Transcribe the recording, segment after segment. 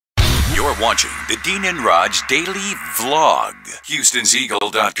You're watching the Dean and Raj Daily Vlog.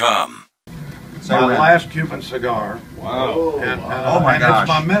 Houston'sEagle.com. My last Cuban cigar. Wow. And gosh. it's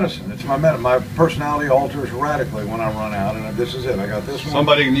my medicine. It's my medicine. My personality alters radically when I run out, and this is it. I got this one.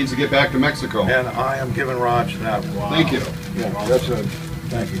 Somebody needs to get back to Mexico. And I am giving Raj that one. Thank you. Yeah, that's a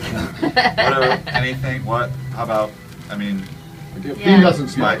thank you. Anything? What? How about? I mean, Dean doesn't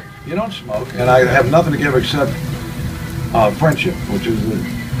smoke. You don't smoke, and I have nothing to give except friendship, which is,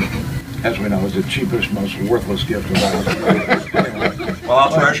 as we know, is the cheapest, most worthless gift of all. well,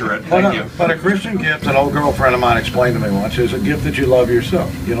 I'll treasure it. Thank you. But a Christian gift, an old girlfriend of mine explained to me once, is a gift that you love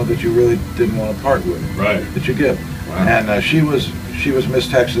yourself. You know, that you really didn't want to part with. Right. That you give. Wow. And she was Miss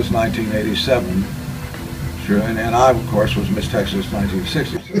Texas 1987. Sure, and I, of course, was Miss Texas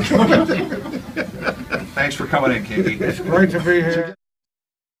 1960. Thanks for coming in, Katie. It's great to be here.